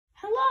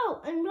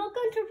Hello and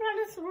welcome to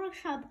Brandon's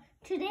Workshop.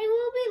 Today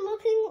we'll be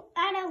looking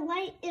at a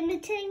light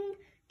emitting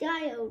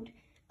diode.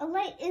 A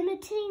light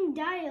emitting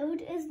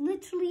diode is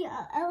literally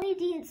a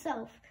LED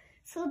itself.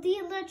 So the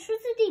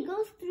electricity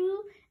goes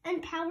through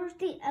and powers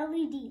the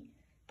LED.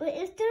 But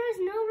if there is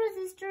no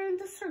resistor in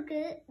the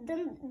circuit,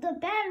 then the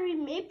battery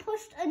may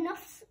push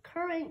enough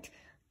current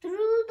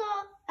through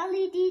the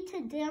LED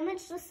to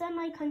damage the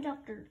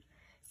semiconductor.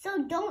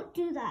 So don't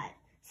do that.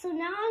 So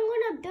now I'm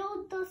going to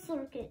build the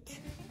circuit.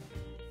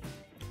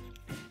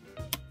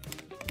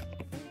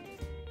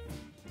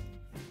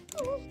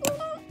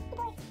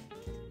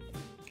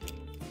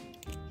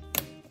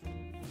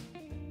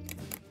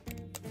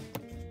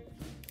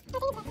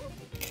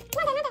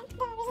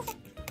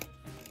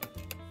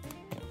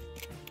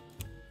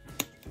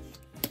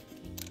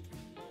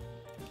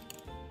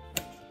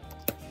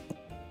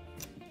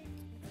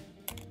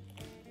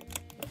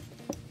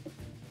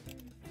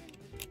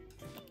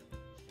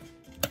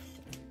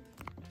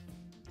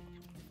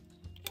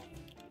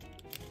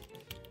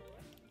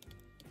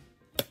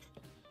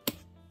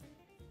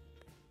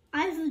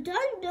 I've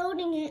done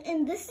building it,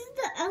 and this is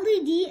the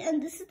LED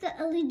and this is the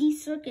LED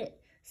circuit.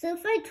 So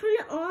if I turn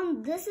it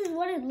on, this is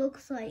what it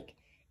looks like.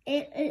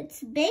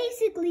 It's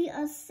basically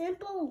a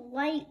simple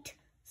light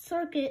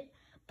circuit,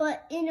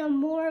 but in a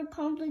more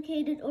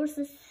complicated or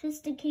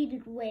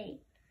sophisticated way.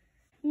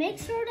 Make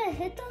sure to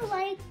hit the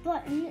like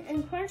button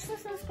and crunch the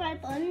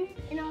subscribe button,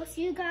 and I'll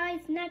see you guys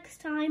next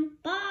time.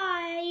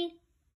 Bye!